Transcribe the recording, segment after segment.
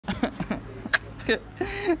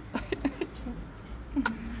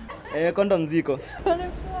Kondom ziko.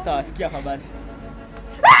 Sawa, sikia hapa basi.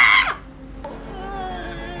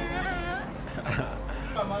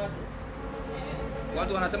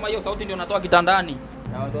 Watu wanasema hiyo sauti ndio unatoa kitandani.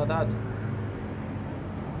 Na watu watatu.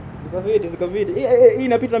 Ziko vidi. Hii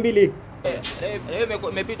inapita mbili.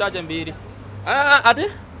 Imepita aje mbili. Ati?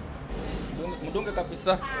 Mdunge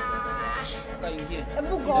kabisa. Kaingie.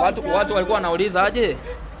 Watu walikuwa wanauliza aje?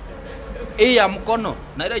 Hii ya mkono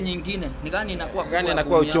na ile nyingine ni gani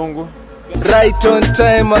inakuwa uchungu? Right on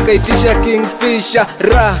time akaitisha Kingfisher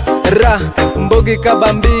mbogi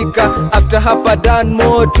kabambika. After hapa done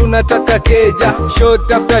more tunataka keja.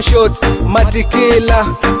 Shot after shot matikila.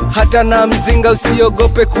 Hata na mzinga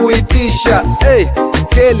usiogope kuitisha. Hey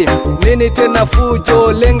Kelly, nini tena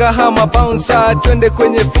fujo? Lenga hama bouncer, twende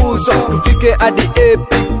kwenye fuso. Tufike hadi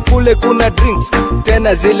epic, kule kuna drinks,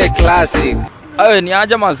 tena zile classic. Ni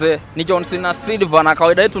aje mazee, ni Johncena Silver na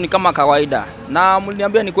kawaida yetu ni kama kawaida. Na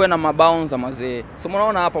mliniambia nikuwe na mabouncer mazee. So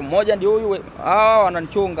mnaona hapa mmoja ndio huyu,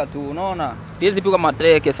 wananichunga tu, unaona? Siwezi piga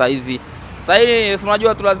mateke saa hizi. Sasa hivi si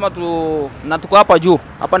mnajua tu lazima na tuko hapa juu.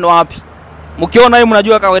 Hapa ndo wapi? Mkiona hii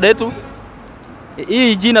mnajua kawaida yetu.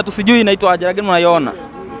 Hii jina tusijui inaitwa aje lakini mnaiona.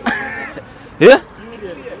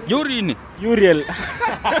 Urine. Uriel.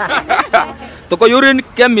 Tuko urine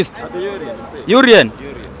chemist. Urine.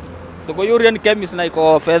 Tuko urine chemist na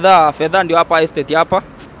iko fedha ndio hapa estate hapa.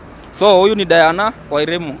 So huyu ni Diana wa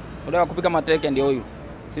Iremu. Unataka kupika mateke ndio huyu.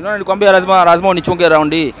 Si unaona nilikwambia lazima unichunge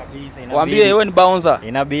round hii. Waambie wewe ni bouncer.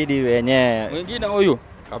 Inabidi wenyewe. Wengine huyu.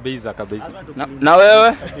 Kabisa. Na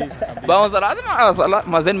wewe? Bouncer lazima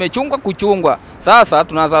mazeni mechungwa kuchungwa. Sasa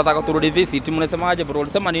tunataka turudi VCT. Mnasemaje bro?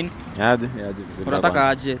 Ulisema nini? Aje. Unataka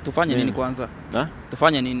aje? Tufanye nini kwanza?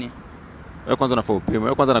 Tufanye nini? Wewe kwanza nafaa upime.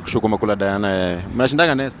 Wewe kwanza nakushukuru UmeKula Diana.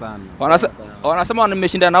 Mnashindana naye sana. Wanasema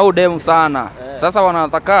nimeshindana na huyu dem sana. Sasa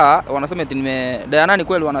wanasema eti Diana ni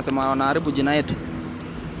kweli wanasema wanaharibu jina yetu.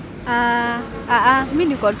 Mimi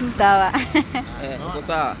niko tu sawa. Uko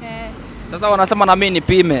sawa? Sasa wanasema na mimi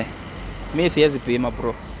nipime. Mimi siwezi pima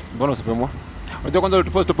bro. Mbona usipimwa? Unajua kwanza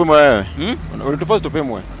ulituforce tupimwe wewe. Ulituforce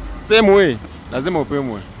tupimwe. Same way, lazima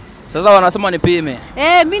upimwe. Sasa wanasema nipime.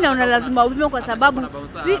 Mimi naona lazima upime kwa sababu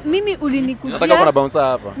mimi ulinikujia. Nataka kuna bouncer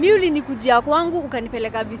hapa. Mimi ulinikujia kwangu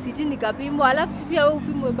ukanipeleka VCT nikapimwa, alafu si pia wewe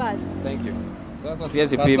upimwe basi. Thank you. Sasa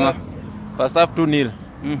siwezi pima. First half 2-0.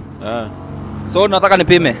 So nataka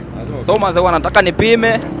nipime. So mazee wanataka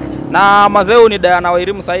nipime. Na mazee ni Diana wa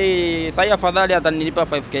Iremu sasa afadhali atanilipa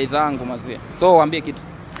 5k zangu mazee. So waambie kitu.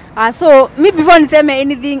 So me before niseme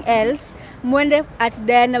anything else, mwende at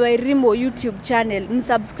Diana wa Iremu YouTube channel,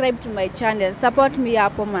 msubscribe to my channel, support me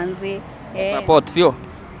hapo manze. Support sio?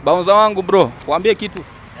 Bouncer wangu bro, waambie kitu.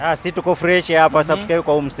 Si tuko fresh hapa, subscribe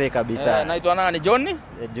kwa umse kabisa. Naitwa nani? Johnny?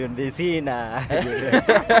 Johncena.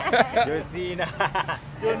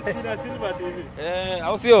 Johncena Silver TV.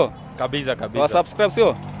 Au sio? Kabisa. Wa subscribe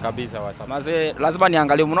sio? Kabisa wa subscribe. Mazee lazima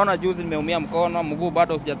niangalie. Unaona juzi nimeumia mkono, mguu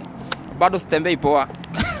bado sitembei poa.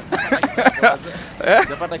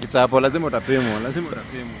 Utapata kitapo, lazima utapimwa.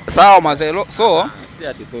 Sawa mazee. So si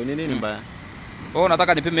ati so nini mbaya? Wewe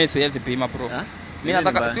unataka nipime, siwezi pima bro. Mimi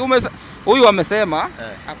nataka huyu amesema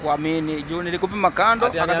akuamini juu nilikupima kando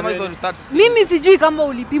akasema hizo ni sat. Mimi sijui kama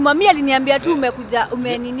ulipima. Mimi aliniambia tu umekuja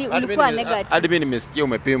nini ulikuwa negative. Hadi mimi nimesikia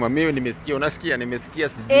umepima. Mimi nimesikia, unasikia nimesikia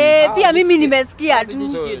sijui. Pia mimi nimesikia tu.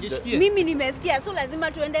 Mimi nimesikia, so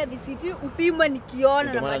lazima tuende VCT upimwe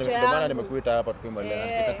nikiona na macho yangu. Maana nimekuita hapa tupimwe leo.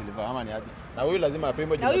 Nakita Silver ama ni aje? Na huyu lazima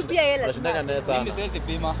apimwe juu. Na huyu pia yeye lazima naye sana. Mimi siwezi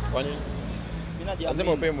pima. Kwa nini?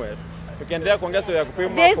 Lazima upimwe. Tukiendelea kuongea story ya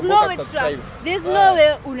kupimwa, there's no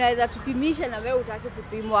way unaweza tupimisha na wewe utaki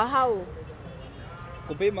kupimwa. How?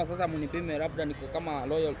 Kupima sasa mnipime labda niko kama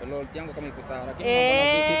loyalty yangu kama iko sawa, lakini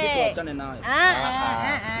mambo na tuachane nayo.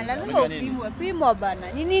 Lazima upimwe. Pimwa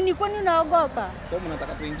bana. Nini kwani unaogopa? So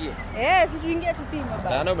mnataka tuingie? Si tuingie tupime bana.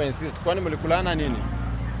 Diana umeinsist. Kwani mlikulana nini?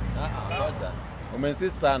 Ngoja.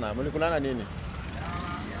 Umeinsist sana. Mlikulana nini?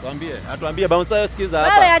 Atuambie bouncer sikiza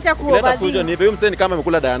hapa. Wewe acha kuoverthink. Ni hivi mseni kama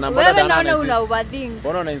umekula Diana. Mbona Diana unaona una overthink?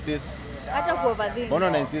 Mbona una insist? Acha kuoverthink. Mbona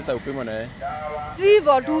una insist upimwe na yeye? Si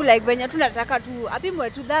hivyo tu like venye tunataka tu apimwe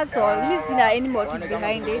tu, that's all. Mimi sina any motive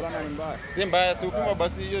behind it. Si mbaya, si upimwe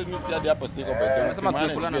basi, hiyo mimi si hadi hapo siko by. Unasema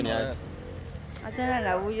tumekulana ni aje? Achana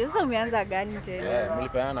na huyo. Sasa umeanza gani tena?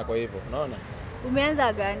 Mlipeana kwa hivyo, unaona?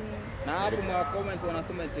 Umeanza gani? Na hapo mwa comments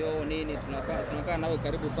wanasema eti nini tunakaa nawe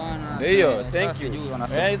karibu sana. Hiyo, thank you.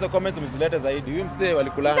 Hizo comments mzilete zaidi. Huyu msee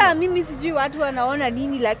walikulana. Sasa mimi sijui watu wanaona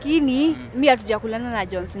nini, lakini mimi hatujakulana na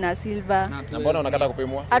Johncena Silver. Na mbona unakata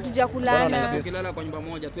kupimwa? Hatujakulana. Ukilala kwa nyumba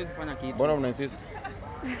moja tuwezi fanya kitu. Mbona una insist?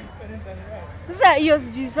 Sasa hiyo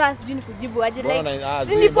sijui ni kujibu aje like.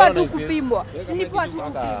 Sinipo tu kupimwa. Sinipo tu.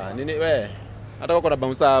 Nini wewe? Hata uko na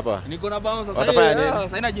bouncer hapa. Niko na bouncer sasa.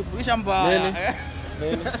 Sasa inajifurisha mbaya. Nini?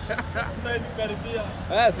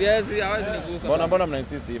 Siwezi hawezi nigusa. Mbona mna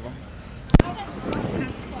insist hivyo?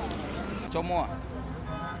 Chomoa.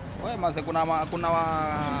 Wewe maze kuna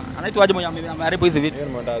anaitwa aje mwenye ameharibu hizi vitu?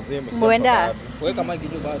 Muenda. Weka mic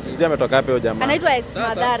juu basi. Sije ametoka wapi huyo jamaa? Anaitwa ex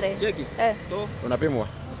Madhare. Cheki. So unapimwa?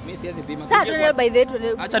 Mimi siwezi pima. Sasa tuende by the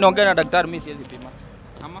way. Acha niongee na daktari, mimi siwezi pima.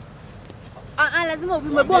 Ama? Lazima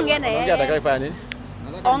upimwe. Ongea na yeye. Daktari fanya nini?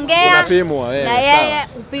 Ongea. Unapimwa wewe. Na yeye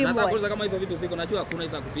upimwe. Nataka kuuliza kama hizo vitu ziko, najua hakuna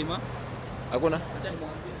hizo kupima. Hakuna? Acha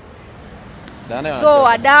nimwambie. Dana. So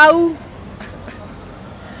wadau.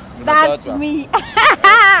 That's me.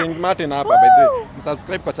 King Martin hapa by the way.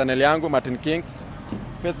 Msubscribe kwa channel yangu Martin Kings.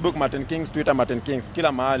 Facebook Martin Kings, Twitter Martin Kings,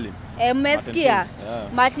 kila mahali. Mmesikia?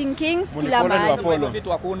 Martin Kings kila mahali. Hizo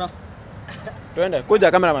vitu hakuna. Twende,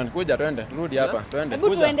 kuja cameraman, kuja twende, turudi hapa, twende.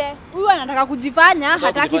 Hebu twende. Huyu anataka kujifanya,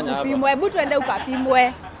 hataki kupimwa. Hebu twende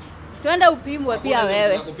ukapimwe. Twende upimwe pia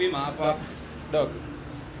wewe. Kupima hapa. Dog.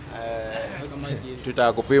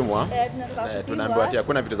 Tutakupimwa. Tunaambiwa ati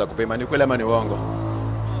hakuna vitu za kupima. Ni kweli ama ni uongo?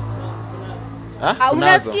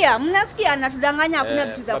 Unasikia? Mnasikia anatudanganya hakuna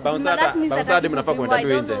vitu za kupima. That means bouncer hadi mnafaa kwenda tu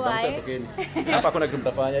nje. Bouncer tokeni. Hapa hakuna kitu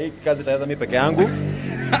mtafanya. Hii kazi itaweza mimi peke yangu.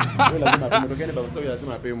 Wewe lazima apimwe. Tokeni bouncer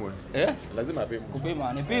lazima apimwe. Lazima apimwe.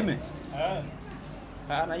 Kupima, nipime?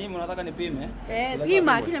 Na yeye unataka nipime?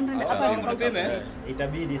 Pima kila mtu hapa nipime.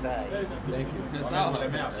 Itabidi sasa. Thank you. Sawa.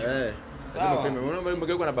 Sawa. Unaona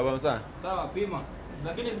mgeuko na baba msaa? Sawa, pima.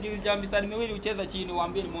 Lakini zikija mistari miwili ucheza chini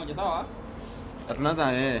waambie ni moja, sawa? Tunaanza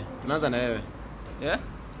na yeye. Tunaanza na wewe.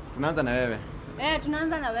 Tunaanza na wewe.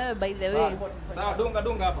 Tunaanza na wewe by the way. Sawa,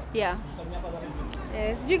 dunga hapa. Yeah.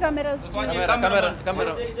 Sijui kamera usijui. Kamera.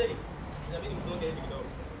 Inabidi msonge hivi kidogo.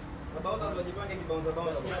 Mabauza wajipange kibaunza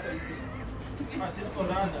baunza.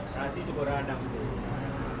 Asi tuko rada mzee.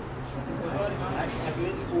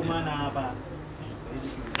 Hatuwezi kuumana hapa.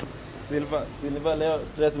 Silver leo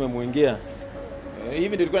stress imemuingia. Hivi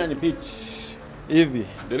ndio ilikuwa ni pitch. Hivi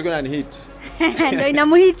ndio ilikuwa ni hit. Ndio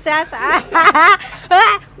inamhit sasa.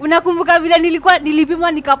 Unakumbuka vile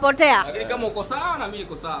nilipimwa nikapotea? Lakini kama uko sawa na mimi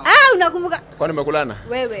niko sawa. Unakumbuka? Kwani umekulana?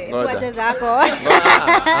 Wewe, wacha zako.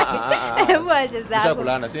 Wacha zako.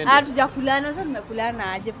 Tujakulana, si ndio? Hatujakulana, sasa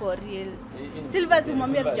tumekulana aje for real. Silver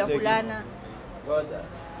simwambia tujakulana. Ngoja.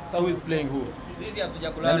 So who is playing who? Sisi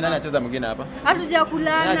hatujakulana. Nani anacheza mwingine hapa?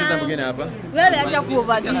 Hatujakulana. Nani anacheza mwingine hapa? Wewe acha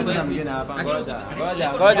kuoverthink. Anacheza mwingine hapa.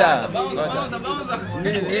 Ngoja.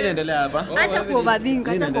 Nini inaendelea hapa? Acha kuoverthink,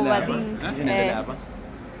 acha kuoverthink. Nini inaendelea hapa?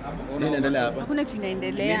 Nini inaendelea hapa? Hakuna kitu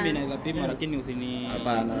inaendelea. Mimi naweza pima lakini usini.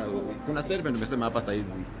 Hapana. Kuna statement umesema hapa saa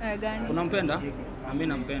hizi. Gani? Unampenda? Mimi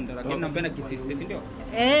nampenda lakini nampenda kisiste, si ndio?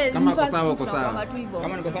 Kama uko sawa uko sawa.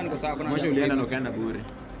 Kama niko sawa niko sawa. Kuna mwisho ulienda na ukaenda bure.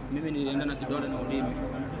 Mimi nilienda na kidole na ulimi.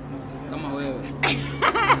 Kama wewe.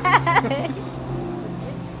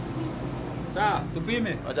 Sawa,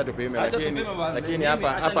 tupime. Acha tupime lakini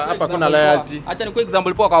hapa kuna loyalty. Acha nikupe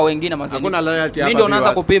example poa kwa wengine maseni. Hakuna loyalty hapa. Mimi ndio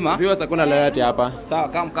naanza kupima. Viewers hakuna loyalty hapa. Sawa,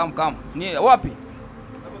 come. Ni wapi?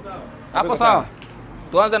 Hapo sawa.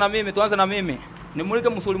 Tuanze na mimi. Nimulike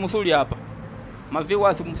musuli hapa.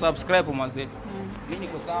 Viewers msubscribe mazee. Mimi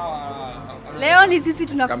niko sawa. Leo ni sisi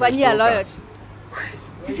tunakufanyia loyalty.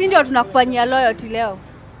 Sisi ndio tunakufanyia loyalty leo.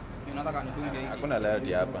 Nataka nidunge hiki. Hakuna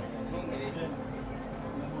loyalty hapa.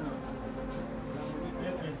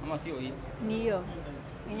 Ama sio hii. Ni hiyo.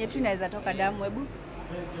 Yenye tu inaweza toka damu, hebu.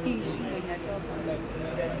 Hii ndio inatoka.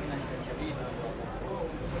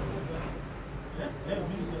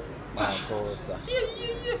 Makosa.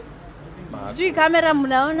 Sijui kamera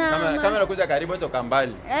mnaona? Kamera kuja karibu acha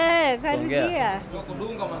ukambali. Karibia.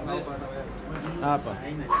 Kudunga mazee. Hapa.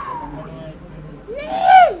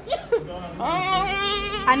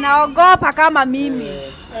 Anaogopa kama mimi.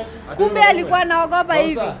 Kumbe alikuwa anaogopa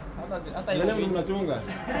hivi. Angalia mimi mnachunga.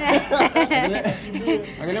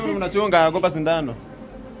 Angalia mimi mnachunga anaogopa sindano.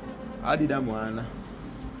 Hadi damu ana.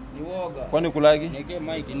 Ni woga. Kwani kulagi? Niwekee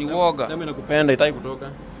mic, ni woga. Damu inakupenda itaki kutoka.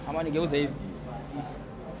 Ama nigeuze hivi.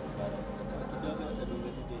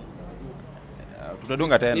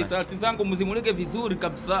 Tutadunga tena. Result zangu mzimulike vizuri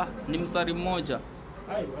kabisa. Ni mstari mmoja.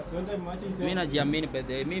 Mimi najiamini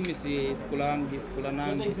pede. Mimi sikula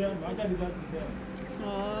nangi.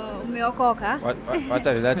 Umeokoka?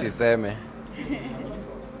 Wacha result iseme.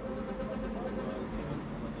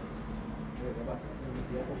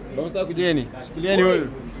 Bonsa kujeni. Shikilieni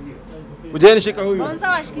huyu. Kujeni shika huyu. Bonsa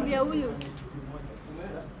washikilie huyu.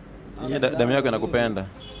 Damu yako inakupenda.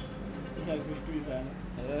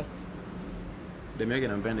 Damu yake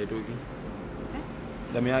inampenda itoki.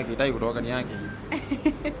 Damu yake itaki kutoka ni yake.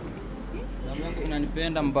 Damu yangu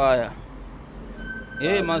inanipenda mbaya.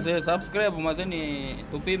 Mazee subscribe mazee ni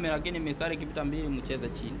tupime, lakini mistari kipita mbili mcheze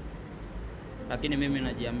chini. Lakini mimi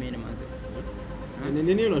najiamini mazee.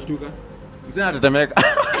 Nini unashtuka? Msana atatemeka.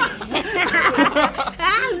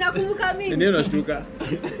 Unakumbuka mimi? Nini unashtuka?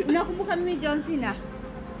 Unakumbuka mimi Johncena?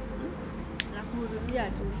 Nakurudia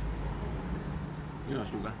tu. Nini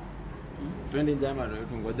unashtuka? Twende nje ama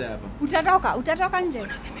tungoje hapa? Utatoka nje?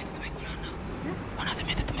 Wanasema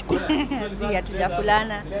tumekulana. Si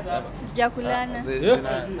hatujakulana. Hatujakulana.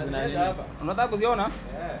 Zina nini? Unataka kuziona?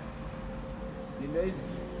 Ndio hizi.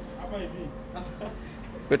 Hapa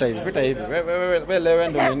hivi. Pita hivi. Wewe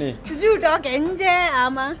ndo nini? Sijui utoke nje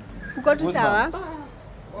ama uko tu sawa?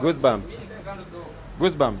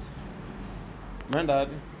 Goosebumps. Mwenda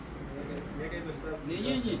wapi? Ni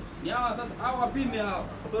nyinyi. Ni hawa sasa, hawa wapime hawa.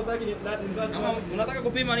 Sasa nataka ni kama unataka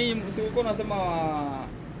kupima nini, usiuko unasema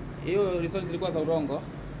hiyo results zilikuwa za urongo.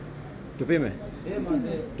 Tupime?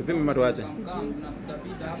 Mazee. Tupime ama tuache?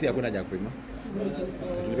 Si hakuna haja kupima.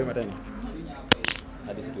 Tulipima tena.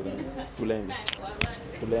 Hadi situlenge.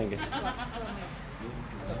 Tulenge.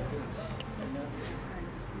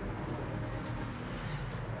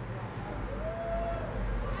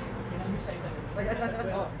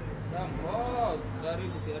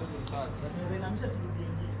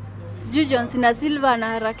 Johncena Silver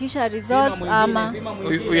anaharakisha results ama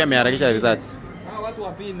huyu ameharakisha results. Watu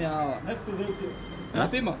wapime hawa.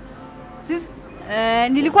 Napima. Sisi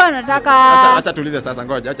nilikuwa nataka Acha tuulize sasa,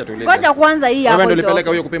 ngoja tuulize. Ngoja kwanza hii hapo. Wewe ndio ulipeleka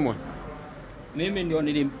huyo kupimwa? Mimi ndio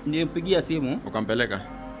nilimpigia simu. Ukampeleka?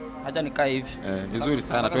 Acha nikae hivi. Vizuri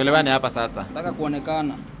sana. Tuelewane hapa sasa. Nataka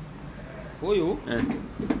kuonekana. Huyu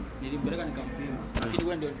nilimpeleka nikampima. Lakini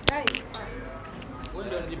wewe ndio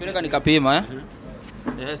nilipeleka nikapima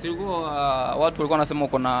silikuwa watu walikuwa wanasema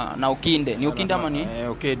uko na ukinde. Ni ukinde ama ni?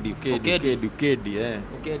 Ukedi.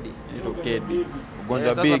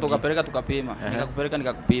 Ugonjwa big. Sasa tukapeleka tukapima. Nikakupeleka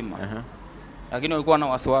nikakupima. Lakini walikuwa na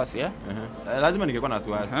wasiwasi lazima ningekuwa na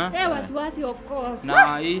wasiwasi. Wasiwasi of course.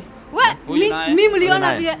 Na hii. Mimi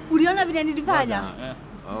uliona vile nilifanya?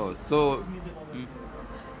 So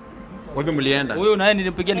wewe mlienda? Huyu naye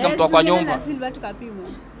nilimpigia nikamtoa kwa nyumba. Silver tukapima.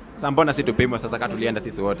 Sasa mbona si tupimwe sasa kama tulienda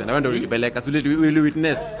sisi wote? Na wewe ndio ulipeleka. So will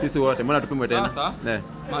witness sisi wote. Mbona tupimwe tena? Sasa.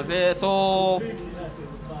 Mazee so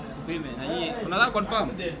tupime. Na hii unataka confirm?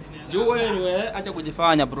 Juu wewe acha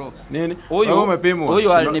kujifanya bro. Nini? Huyu umepimwa.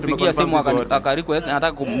 Huyu alinipigia simu akarequest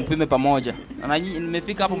anataka kumpime pamoja. Na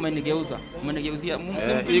nimefika hapo umenigeuzia.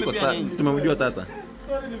 Iko sasa tumemjua sasa.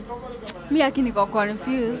 Mimi lakini niko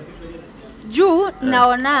confused. Juu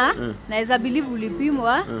naona naweza believe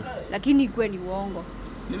ulipimwa lakini ikuwe ni uongo.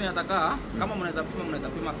 Mimi nataka kama mnaweza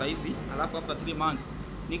pima saizi alafu after 3 months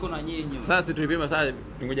niko na nyinyi. Sasa si tulipima sasa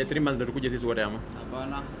tungoja 3 months ndio tukuje sisi wote ama?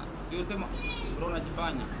 Hapana. Si usema bro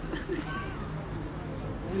unajifanya.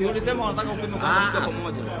 Si ulisema unataka kupima kwa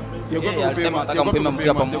pamoja.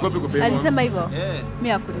 Siogopi kupima. Alisema hivyo? Mimi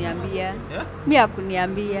hakuniambia. Mimi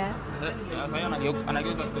hakuniambia. Sasa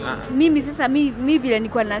anageuza story. Mimi sasa mimi vile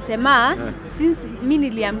nilikuwa nasema since mimi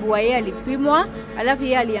niliambiwa yeye alipimwa, alafu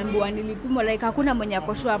yeye aliambiwa nilipimwa, like hakuna mwenye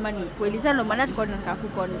akoshwa ama ni kweli. Sasa ndio maana tuko tunataka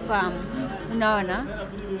kuconfirm. Unaona?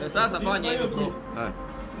 Sasa fanya hivyo bro.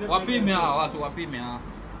 Wapime hawa watu wapime hawa.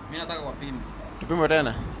 Mimi nataka wapime. Tupime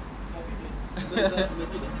tena.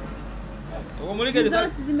 Umulike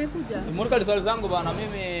results zimekuja. Umulike results zangu bana,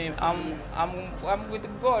 mimi I'm with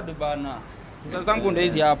God bana. Results zangu ndio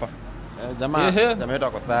hizi hapa. Jamaa yetu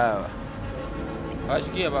ako sawa.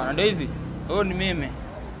 Washikie bana, ndio hizi. Huyo ni mimi.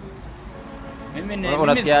 Mimi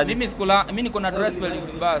niko na dry spell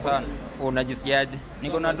vibaya sana. Unajisikiaje?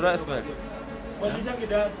 Niko na dry spell.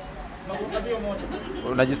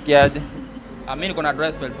 Unajisikiaje? Mimi niko na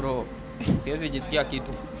dry spell bro. Siwezi jisikia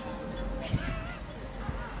kitu.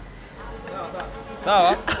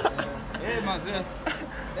 Sawa? Mazee.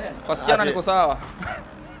 Kwa sichana niko sawa.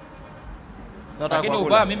 Lakini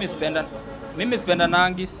ubaya mimi spenda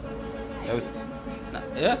nangis.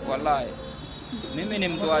 Wallahi. Mimi ni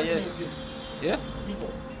mtu wa Yesu.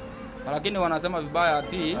 Lakini wanasema vibaya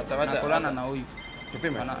ati nakulana na huyu.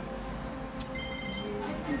 Tupime.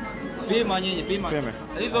 Pima nyinyi, pima.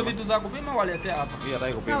 Hizo vitu za kupima waletea hapa. Hii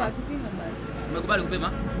hataki kupima. Sawa, tupime basi. Umekubali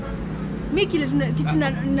kupima? Mimi kile kitu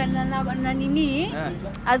na nini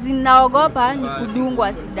azinaogopa ni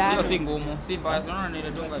kudungwa sindano. Hiyo si ngumu, si mbaya. Unaona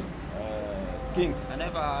nilidunga Kings. I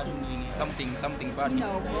never had something bad.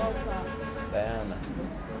 Naogopa. Diana.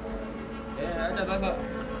 Acha sasa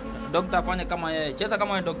dokta afanye kama yeye. Cheza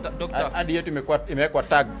kama yeye dokta. Hadi yetu imewekwa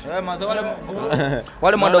tagged. Mazo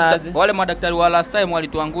wale madaktari wa last time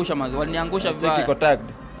walituangusha mazo. Waliniangusha vibaya. Check iko tagged.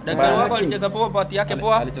 Daktari wako alicheza poa party yake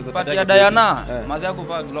poa. Party ya Diana. Mazi yako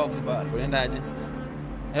kuvaa gloves bana. Unaendaje?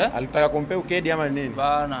 Alitaka kumpe ukedi ama nini?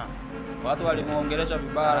 Bana. Watu walimuongelesha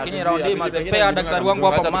vibaya lakini round hii maze pea daktari wangu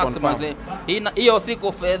hapa Max maze. Hiyo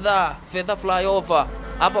siko fedha flyover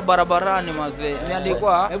hapa barabarani maze.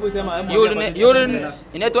 Imeandikwa urine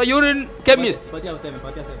inaitwa urine chemist. Patia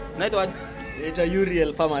 7. Inaitwa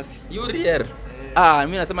Uriel pharmacy. Uriel.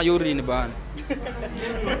 Mimi nasema urine bana.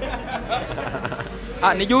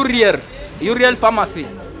 Ni Uriel pharmacy.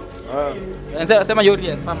 Sema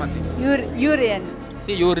Uriel pharmacy. Urine.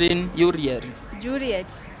 Si urine, Uriel.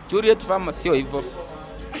 Juliet pharmacy sio hivyo.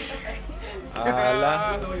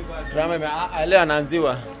 Drama leo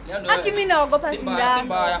anaanziwa. Aki mimi naogopa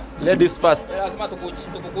sindano. Ladies first. Lazima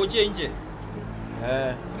tukukujie nje.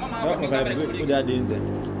 Simama hapa kwa kamera kuja hadi nje.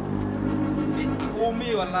 Si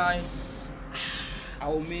aumi wallahi.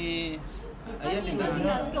 Aumi. Ayendi ngani.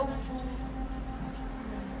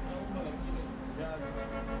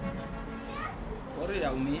 Sorry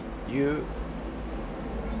aumi. You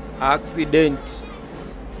accident.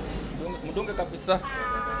 Mdunge kabisa.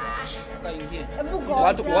 Kaingie.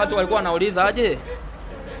 Watu walikuwa wanauliza aje?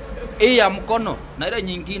 Hii ya mkono na ile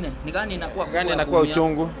nyingine ni gani inakuwa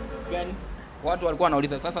uchungu? Watu walikuwa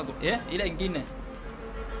wanauliza sasa ile nyingine.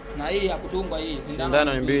 Na hii ya kudungwa hii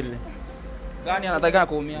sindano ni mbili. Gani anatakana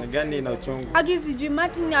kuumia? Ni gani ina uchungu? Akisijui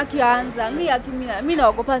Martin akianza, mimi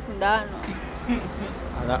naogopa sindano.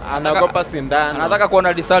 Anaogopa sindano. Anataka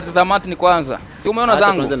kuona results za Martin kwanza. Si umeona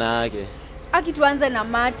zangu? Tuanze na yake. Tuanze na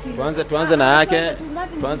Martin. Tuanze na yake.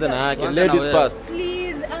 Tuanze na yake. Ladies first.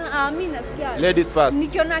 Please, mimi nasikia. Ladies first.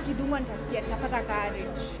 Nikiona akidungwa nitasikia nitapata courage.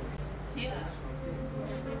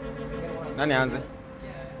 Nani anze?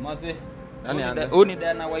 Maze. Nani anze? Huyu ni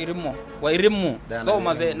Diana Wairimu. So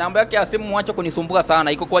maze, namba yake ya simu mwache kunisumbua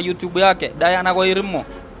sana. Iko kwa YouTube yake. Diana Wairimu.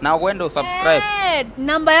 Na uende usubscribe.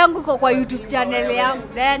 Namba yangu iko kwa YouTube channel yangu.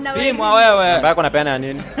 Diana Wairimu. Pimwa wewe. Namba yako unapeana ya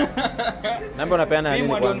nini? Namba unapeana ya nini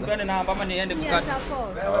kwanza? kwanza? Pimwa ndio namba ama niende kukata.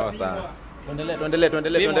 Sawa. Tuendelee.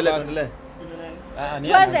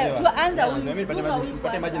 Tuanze mimi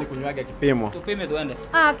nipate maji nikunywage kipimo. Tupime tuende.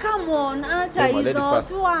 Come on, acha hizo.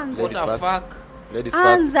 Tuanze. What the fuck?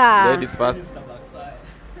 Ladies first.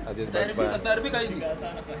 Staribika hizi.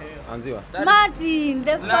 Anziwa. Martin,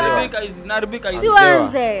 the fuck. Zinaribika hizi.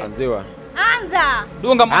 Tuanze. Anziwa. Anza.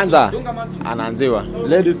 Dunga Martin. Anaanziwa.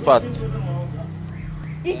 Ladies first.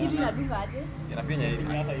 Hii kitu inadunga aje? Inafinya hivi.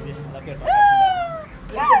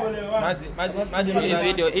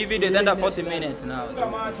 Hii video itaenda 40 minutes now.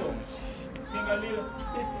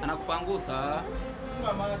 Anakupangusa.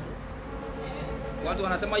 Watu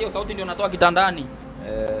wanasema hiyo sauti ndio unatoa kitandani.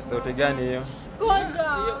 Sauti gani hiyo? Ngoja.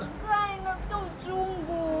 Nasikia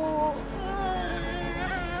uchungu.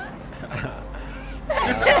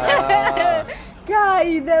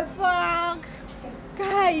 Guy, the fuck.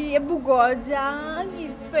 Guy, hebu ngoja.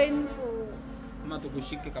 It's painful. Kama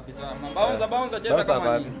tukushike kabisa. Bounce cheza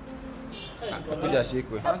kama nini? Kuja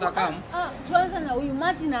ashikwe. Kwanza kama. Tuanze na huyu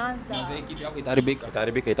Martin anza. Mzee kitu yako itaribika.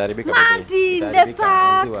 Martin, the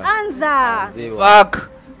fuck. Anza. Fuck.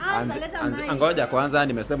 Ngoja kwanza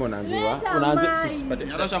nimesema unaanziwa.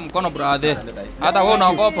 Nyosha mkono brother. Hata wewe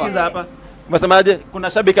unaogopa. Sikiza hapa. Umesemaje?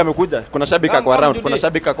 Kuna shabiki amekuja. Kuna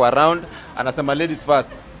shabiki kwa round. Anasema ladies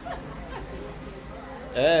first.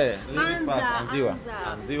 Ladies first.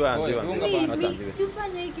 Anziwa.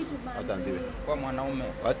 Usifanye hiki kitu bana. Acha anziwe. Kwa mwanaume.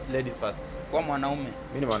 What? Ladies first. Kwa mwanaume.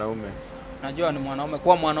 Mimi ni mwanaume. Najua ni mwanaume.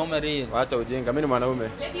 Kwa mwanaume real. Acha ujinga. Mimi ni mwanaume.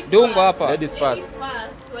 Dungo hapa. Ladies first.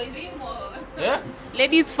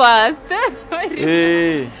 Ladies first.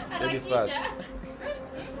 Ladies first.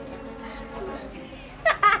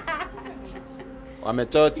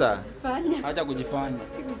 Wamechocha. Acha kujifanya.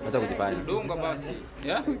 Dungo basi.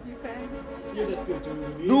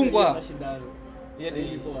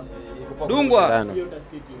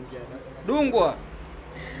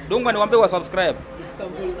 Dungwa niwaambie wa subscribe.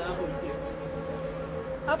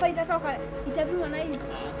 Hapa itatoka itapimwa na hii.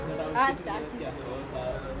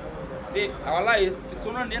 Si, wallahi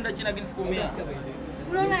suna nienda China lakini sikumia.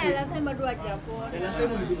 Unaona yala sema ndo ajapo.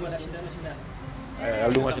 Nasema ulidungwa na shindano.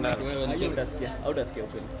 Alidungwa shindano. Wewe utasikia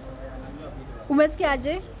ukweli. Umesikia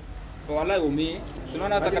aje? Kwa wallahi umi.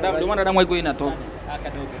 Sinaona hata kadamu ndio maana damu haiko inatoka.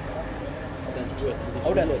 Kadogo.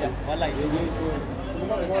 Utasikia. Wallahi.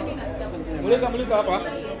 Mulika hapa.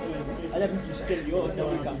 Acha tushike ndio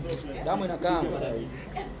Damu inakaa.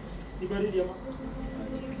 Ni baridi ama?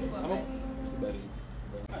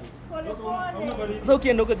 Sasa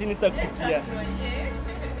ukienda huko chini sitakufikia.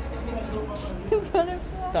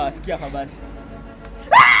 Sawa, sikia hapa basi.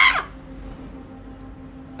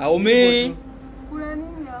 Aumi. Kuna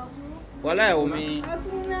nini hapo? Wala umi.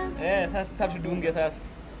 Hakuna. Sasa tudunge sasa.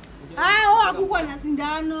 Hakukuwa na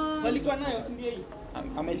sindano. Walikuwa nayo si ndio hii?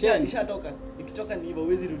 Amechange. Nishatoka. Ikitoka ni hivyo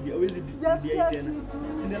huwezi rudia tena.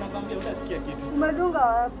 Si ndio nakwambia utasikia kitu. Umedunga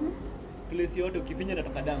wapi? Place yote ukifinya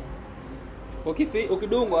natoka damu.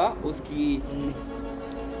 Ukidungwa usikii.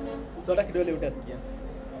 Sota kidole utasikia.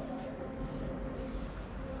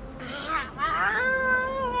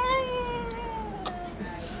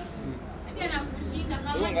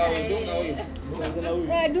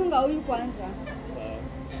 Dunga huyu kwanza.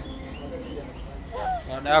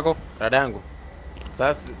 Dada yako. Dada yangu.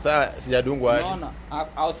 Sasa sijadungwa hadi. Unaona?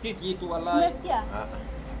 Hausikii kitu wallahi. Umesikia?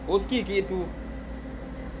 Usikii kitu.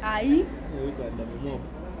 Ai. Yuko damu mob.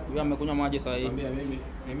 Huyu amekunywa maji sasa hivi. Mwambia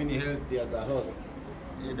mimi ni healthy as a horse.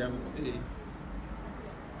 Hii damu hii.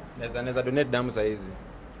 Naweza donate damu saa hizi.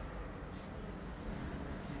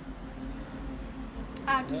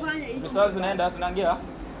 Tufanye hivi. Misali zinaenda zinaingia.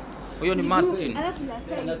 Huyo ni Martin. Alafu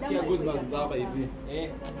nasikia Nasikia goosebumps hapa hivi.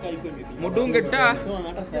 Kai iko hivi. Mudunge ta. Sasa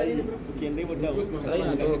hata sasa hivi ukienda hivyo damu Sasa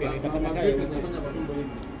inatoka. itafanya kai matumbo hivi.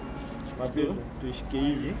 Basi tuishike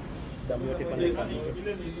hivi. Damu yote pale kani.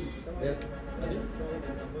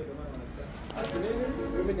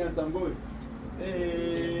 Mimi ni Ansamboi.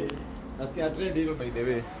 Nasikia trend hilo by the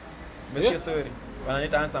way. Umesikia story?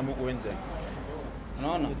 Wananiita Ansambu huko nje.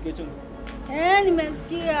 Unaona? Usikie chungu.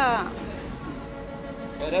 nimesikia.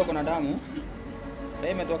 Leo kuna damu.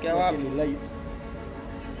 Leo imetokea wapi? Light.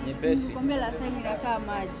 Nyepesi. Kombe la sasa inakaa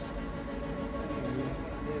maji.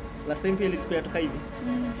 Last time pia ilikuwa yatoka hivi.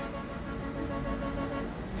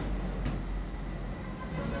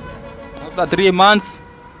 After 3 months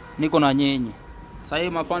niko na nyenye. Sasa hivi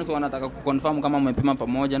mafans wanataka kuconfirm kama umepima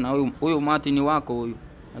pamoja na huyu Martin wako huyu.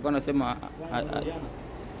 Alikuwa anasema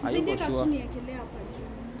hayuko sure.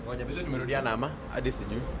 Ngoja bizo tumerudiana ama hadi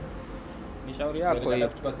sijui. Ni shauri yako hiyo.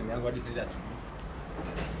 Kuchukua simu yangu hadi sasa achukue.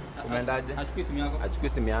 Umeendaje? Achukue simu yako. Achukue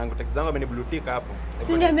simu yangu. Taxi zangu ameniblutika hapo.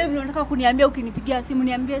 Si niambie vile unataka kuniambia ukinipigia simu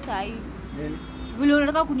niambie saa hii. Nini? Vile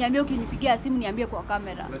unataka kuniambia ukinipigia simu niambie kwa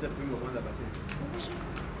kamera. Acha tupime kwanza basi.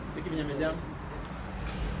 Cheki mwenye amejam.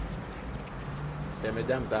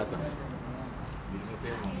 Amejam sasa.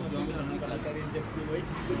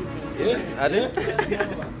 Ade?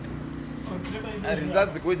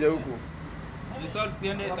 Results kuja huku. Results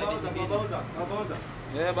siende side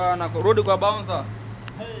nyingine. Bana rudi kwa bouncer.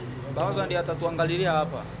 Bouncer ndiye atatuangalilia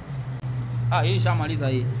hapa. Hii shamaliza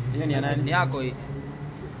hii. Hiyo ni ya nani? Ni yako hii.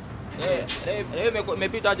 Leo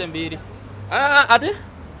imepita aje mbili. Ate?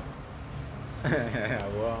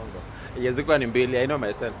 Uongo. Iwezi kuwa ni mbili, I know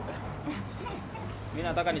myself. Mimi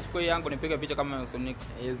nataka nichukue yangu nipige picha kama usonika.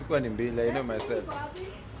 Iwezi kuwa ni mbili, I know myself.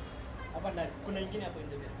 Hapa ndani kuna nyingine hapo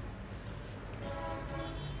nje.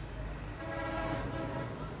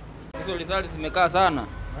 Hizo results zimekaa sana.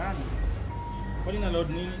 Kwani na load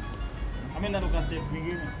nini? Ameenda ndo step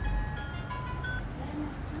zingine.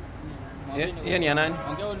 Hiyo ni ya nani?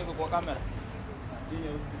 Ongea niko kwa kamera.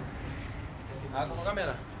 Kwa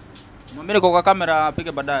kamera? Mwambie niko kwa kamera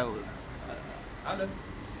apige baadaye huyo. Halo.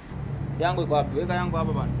 Yangu iko wapi? Weka yangu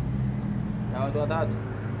hapa bana. Ya watu watatu.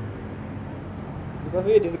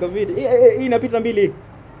 Ziko vidi. Hii inapita mbili.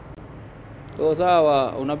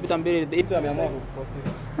 Sawa, unapita mbili. Ita ameamua kupost.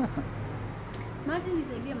 Maji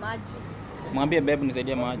nisaidie maji. Mwambie babe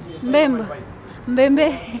nisaidie maji. Mbembe.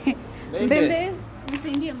 Mbembe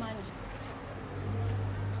nisaidie maji.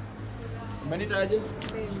 Umenitaje?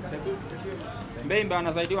 Mbembe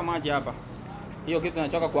anasaidiwa maji hapa. Hiyo kitu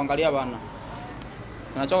tunachoka kuangalia bana.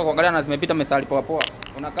 Tunachoka kuangalia na zimepita mstari poa poa.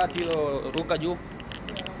 Unakati hilo ruka juu.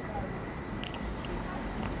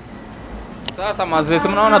 Sasa mazee, si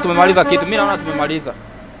mnaona tumemaliza kitu. Mimi naona tumemaliza.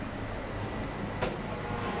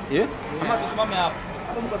 Ama tusimame hapa.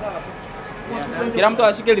 Kila mtu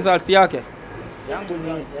ashike results yake. Yangu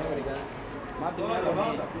ni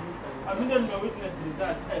Aminda ni witness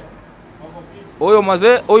result. huyo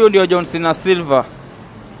mazee, huyu ndio Johncena Silver.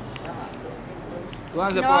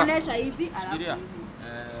 Tuanze kwa. Naonesha hivi Shikilia.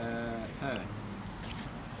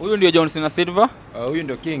 Huyu ndio Johncena Silver. Huyu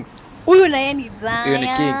ndio Kings. Huyu na yeye ni Zion. Huyu ni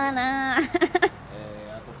Kings.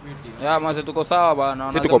 Ya mazee tuko sawa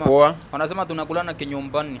bana. Sisi tuko poa. Wanasema tunakulana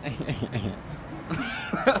kinyumbani.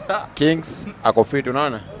 Kings ako fit,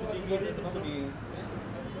 unaona?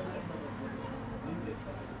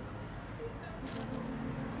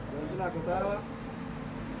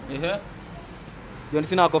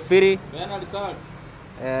 Johncena ako free. Bana results.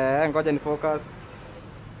 Ngoja ni focus.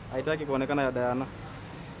 Haitaki kuonekana ya Diana.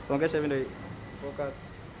 Songesha hivi ndio focus.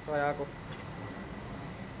 Toa yako.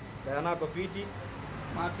 Diana ako fiti.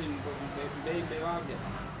 Martin mbebe wake.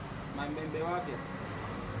 Mbebe wake.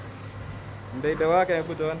 Mbebe wake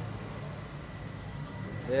amekutoa.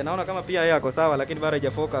 Naona kama pia yeye ako sawa lakini bado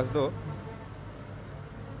haija focus though.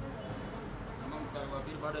 Kama mstari wa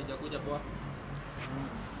pili bado haijakuja poa.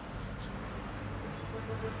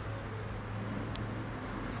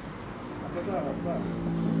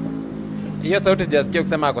 Hiyo sauti sijasikia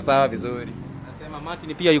kusema ako sawa vizuri. Nasema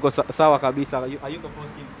Martin pia yuko sawa kabisa. Hayuko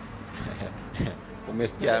positive.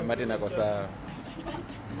 Umesikia Martin ako sawa.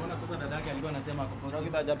 Mbona sasa dadake alikuwa anasema ako positive?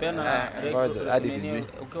 Ukita hajapena ngoja hadi sijui.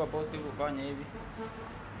 Ukiwa positive ufanye hivi.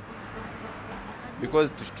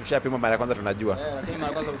 Because tushapima mara ya kwanza tunajua. Lakini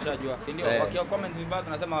mara kwanza ushajua. Si ndio? Wakiwa comment vibaya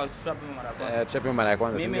tunasema tushapima mara ya kwanza. Tushapima mara ya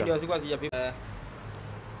kwanza si ndio? Mimi ndio siku sijapima.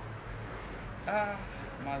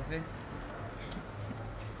 Maze.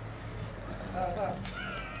 Sasa.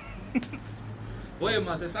 Wewe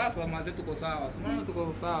maze sasa maze tuko sawa. Simama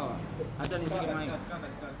tuko sawa. Acha nishike mic.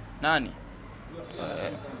 Nani?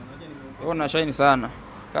 Wewe una shine sana.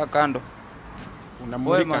 Kaa kando.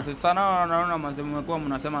 Unamulika. Wewe maze sana naona maze mmekuwa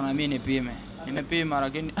mnasema na mimi nipime. Nimepima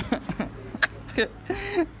lakini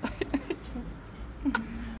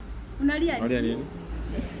Unalia nini?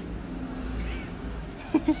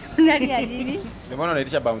 Unalia nini? Ndio maana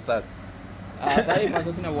unaitisha bouncers. Sasa hivi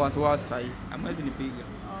sasa sina wasiwasi sasa hivi. Hamwezi nipiga.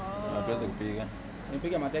 Hatuwezi kupiga.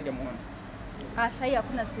 Nipiga mateke muone. Sasa hivi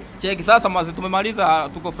hakuna space. Cheki sasa maze tumemaliza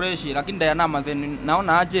tuko fresh lakini Diana maze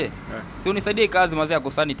naona aje. Si unisaidie kazi maze ya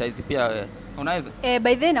kusanitize pia wewe. Unaweza?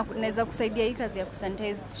 By the way naweza kusaidia hii kazi ya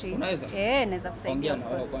kusanitize streets. Unaweza? Naweza kusaidia. Ongea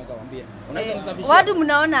na wewe kwanza waambie. Unaweza nisafishia? Watu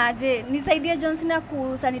mnaona aje? Nisaidie Johncena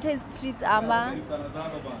kusanitize streets ama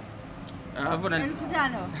hapo na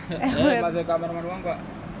 1500. Maze cameraman wangu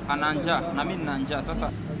ana njaa na mimi nina njaa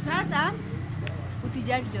sasa. Sasa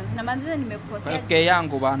usijali Johncena, manzana nimekukosea. 5k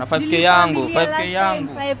yangu bana, 5k yangu, 5k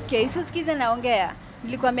yangu. 5k. Usikize naongea.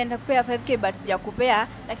 Nilikwambia nitakupea 5k but sijakupea,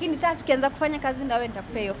 lakini sasa tukianza kufanya kazi na wewe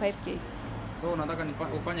nitakupea hiyo 5k. So unataka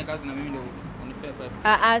ufanye kazi na mimi ndio unipee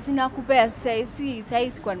 5k? Sina kupea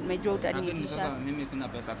sasa kwa nimejua utaniitisha. Lakini sasa mimi sina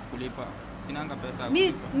pesa kukulipa. Sinanga pesa.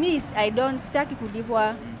 Miss I don't sitaki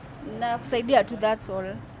kulipwa. Na kusaidia tu, that's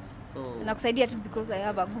all. So na kusaidia tu because I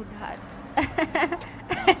have a good heart.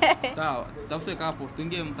 Sawa, tafute kapo,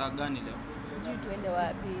 tuingie mtaa gani leo? Sijui tuende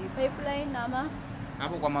wapi? Pipeline ama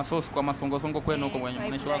hapo kwa masosi, kwa masongo kwenu huko kwenye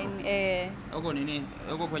unaishi wako? Huko nini?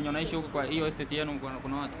 Huko kwenye unaishi huko kwa hiyo estate yenu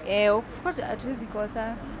kuna watu? Huko hatuwezi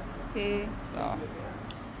kosa. Sawa.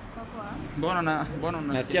 Mbona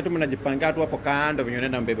nasikia tu mnajipanga tu hapo kando venye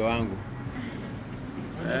unaenda mbebe wangu.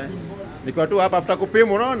 Niko tu hapa after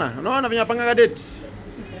kupima, unaona venye napanga date.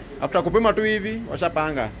 After kupima tu hivi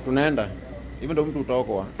washapanga tunaenda. Hivyo ndio mtu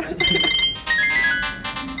utaokoa.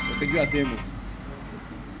 Upigiwa simu.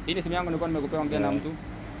 Hii simu yangu nilikuwa nimekupea ongea na mtu.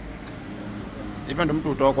 Hivyo ndio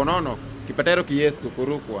mtu utaokoa, unaona? Kipatero kiyesu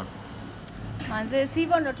kurukwa. Manze,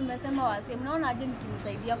 sivyo ndo tumesema wase. Mnaona aje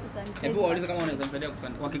nikimsaidia kusanitize? Hebu waulize kama unaweza msaidia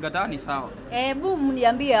kusanitize. Wakikataa ni sawa. Hebu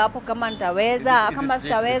mniambie hapo kama nitaweza, kama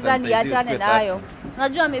sitaweza niachane nayo.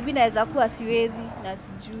 Unajua maybe naweza kuwa siwezi na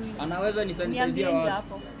sijui. Anaweza ni sanitize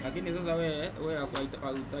watu. Lakini sasa wewe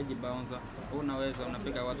hauhitaji bouncer. Unaweza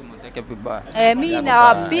unapiga watu mateke vibaya. Mimi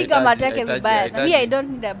nawapiga mateke vibaya. Mimi I don't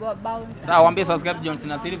need a bouncer. Sawa, waambie subscribe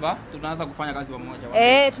Johncena Silver, tunaanza kufanya kazi pamoja.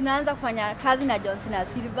 Tunaanza kufanya kazi na Johncena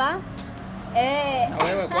Silver. Na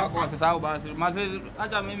wewe kwako usisahau basi.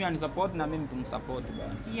 Acha mimi anisupport na mimi tumsupport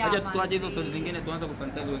bwana. Acha tuache hizo stories zingine tuanze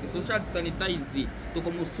kusanitize wengi. Sanitize.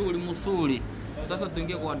 Tuko musuli. Sasa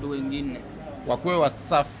tuingie kwa watu wengine. Wakuwe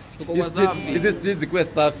wasafi. Hizi streets zikuwe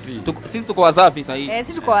safi. Sisi tuko wasafi sasa hivi.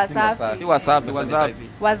 Sisi tuko wasafi. Si wasafi,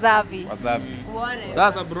 wasafi.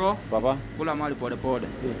 Sasa bro, baba, kula mali pole pole.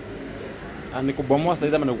 Nikubomoa sasa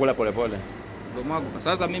hizi ama nikula pole pole? Bomoa.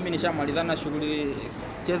 Sasa mimi nishamalizana shughuli,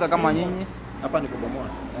 cheza kama nyinyi. Hapa nikubomoa.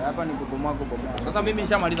 Hapa nikubomoa. Sasa mimi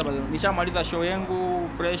nishamaliza show yangu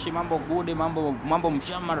fresh, mambo good, mambo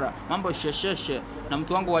mshamara, mambo shesheshe. Na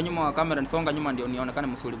mtu wangu wa nyuma wa kamera nisonga nyuma ndio nionekane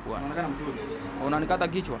msuli bwana. Unaonekana msuli. Unanikata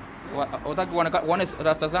kichwa. Unataka uone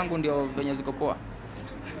rasta zangu ndio venye ziko poa.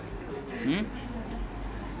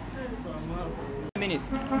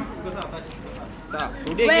 Minutes. Sawa.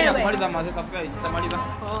 Rudi ingine kumaliza mazesa tutamaliza.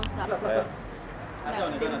 Sasa.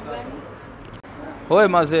 Hoi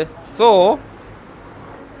maze. So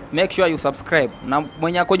make sure you subscribe. Na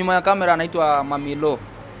mwenye ako nyuma ya kamera anaitwa Mamilo.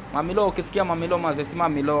 Mamilo, ukisikia Mamilo maze, si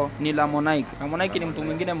Mamilo, ni Lamonike. Lamonike ni mtu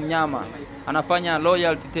mwingine mnyama. Anafanya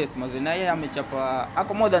loyalty test maze. Na yeye amechapa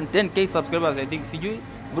ako more than 10k subscribers I think. Sijui.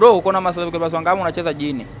 Bro, uko na subscribers wangapi unacheza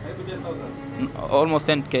jini? Almost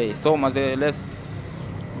 10k. So maze, let's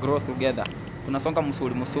grow together. Tunasonga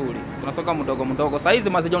musuli. Tunasonga mdogo. Sasa hizi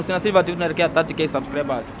maze Johncena Silver tunaelekea 30k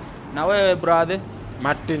subscribers. Na wewe brother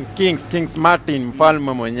Martin Kings Martin,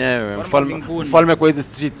 mfalme mwenyewe, mfalme kwa hizi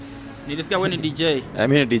streets. Nilisikia wewe ni DJ.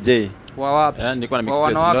 Mimi ni DJ. Wa wapi? Nilikuwa na mix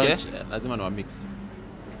test launch. Lazima ni wa mix.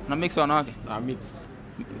 Na mix wanawake? Na mix.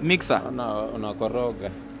 Mixer. Unakoroga.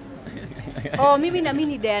 Oh, mimi na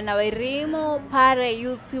mimi ni Diana Wairimo pare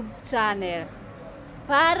YouTube channel.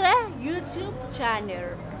 Pare YouTube channel.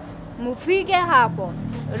 Mufike hapo.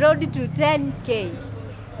 Road to 10k.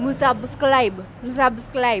 Musubscribe.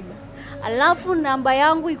 Alafu namba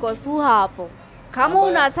yangu iko tu hapo. Kama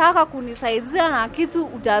unataka kunisaidia na kitu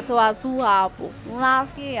utatoa tu hapo.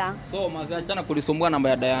 Unasikia? So mazee achana kulisumbua namba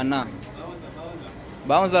ya Diana.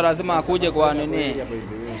 Bouncer lazima akuje kwa nini?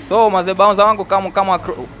 So mazee bouncer wangu kama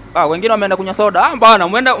wengine wameenda kunywa soda. Bana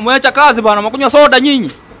mmeacha kazi bana, mkunywa soda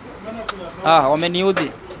nyinyi.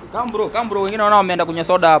 Wameniudhi. Come bro, wengine wanao wameenda kunywa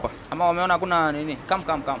soda hapa. Ama wameona kuna nini? Come.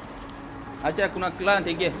 Acha kuna client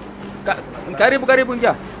ingie. Karibu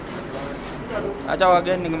ingia. Acha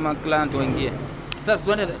wageni kama client waingie. Sasa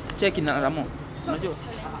tuende check na Ramo. Unajua?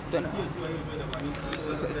 Tena.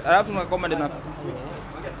 Alafu na comment na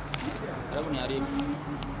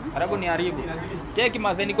Arabu ni haribu. Check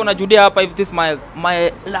mazee niko na Judia hapa if this my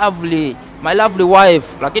lovely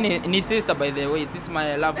wife. Lakini ni sister by the way. This is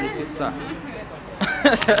my lovely sister.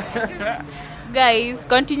 Guys,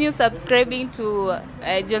 continue subscribing to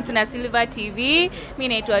Johncena Silver TV. Mimi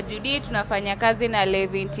naitwa Judy, tunafanya kazi na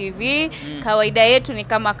Levyne TV. Kawaida yetu ni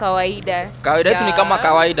kama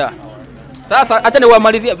kawaida. Sasa acha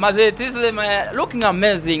niwamalizie mazee, this is looking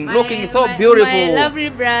amazing, looking so beautiful. My lovely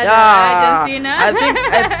brother, Johncena.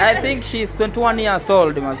 I think she's 21 years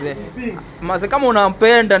old mazee. Mazee kama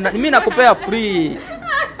unampenda mimi nakupea free.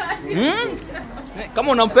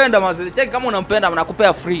 Kama unampenda mazee, check kama unampenda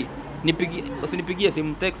nakupea free. Usinipigie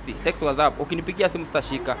simu, text WhatsApp. Ukinipigia simu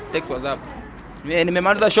sitashika, text WhatsApp.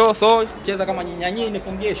 Nimemaliza show, so cheza kama nyinyi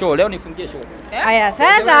nifungie show. Leo nifungie show. Haya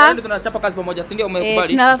sasa tunachapa kazi pamoja, si ndio? Umekubali?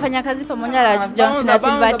 Tunafanya kazi pamoja na Johncena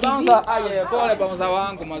Silver TV. Pole bouncer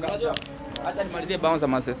wangu mazee. Acha nimalizie bouncer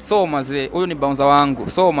mazee. So mazee, huyu ni bouncer wangu.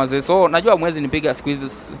 So mazee, najua mwezi nipiga siku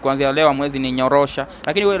hizi kuanzia leo mwezi ni nyorosha.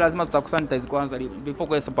 Lakini wewe lazima tutakusanitize kwanza before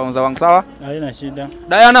kwa bouncer wangu, sawa? Haina shida.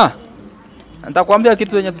 Diana, nitakwambia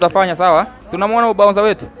kitu yenye tutafanya, sawa? Si unamwona bouncer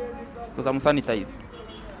wetu? Tutamsanitize.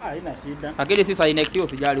 Haina shida. Lakini sisi next year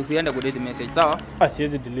usijali, usiende ku delete message, sawa?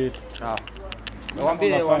 Siwezi delete. Sawa.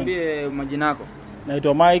 Waambie majina yako.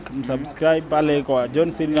 Naitwa Mike, msubscribe pale kwa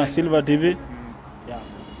Johncena Silver TV.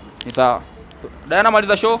 Ni sawa. Diana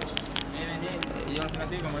maliza show.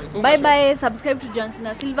 Bye, subscribe to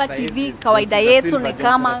Johncena Silver TV. Kawaida yetu ni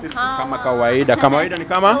kama kawaida. Kawaida ni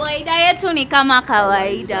kama? Kawaida yetu ni kama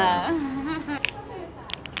kawaida.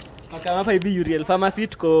 Kama hapa hivi Uriel Pharmacy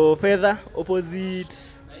tuko fedha opposite.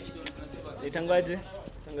 Itangaje?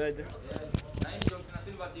 Johncena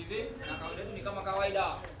Silver TV na kawaida yetu ni kama kawaida.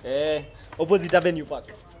 Opposite Avenue Park.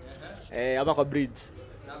 Hapa kwa bridge.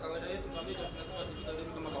 Na kawaida yetu tunaambia Johncena Silver TV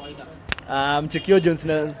kama kawaida. Mchekio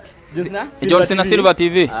Johncena Silver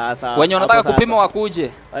TV. Wenye wanataka kupima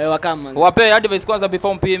wakuje. Wakama. Wape advice kwanza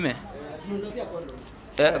before mpime.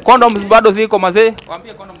 Condoms bado ziko mazee.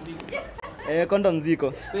 Waambie condoms ziko. Condoms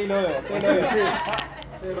ziko. Stay loyal.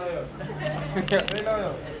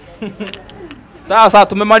 Sasa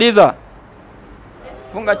tumemaliza.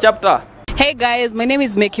 Funga chapter. Hey guys, my name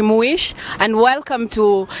is MakingCouplesSwitchPhones and welcome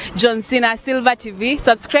to Johncena Silver TV.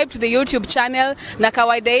 Subscribe to the YouTube channel na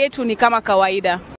kawaida yetu ni kama kawaida.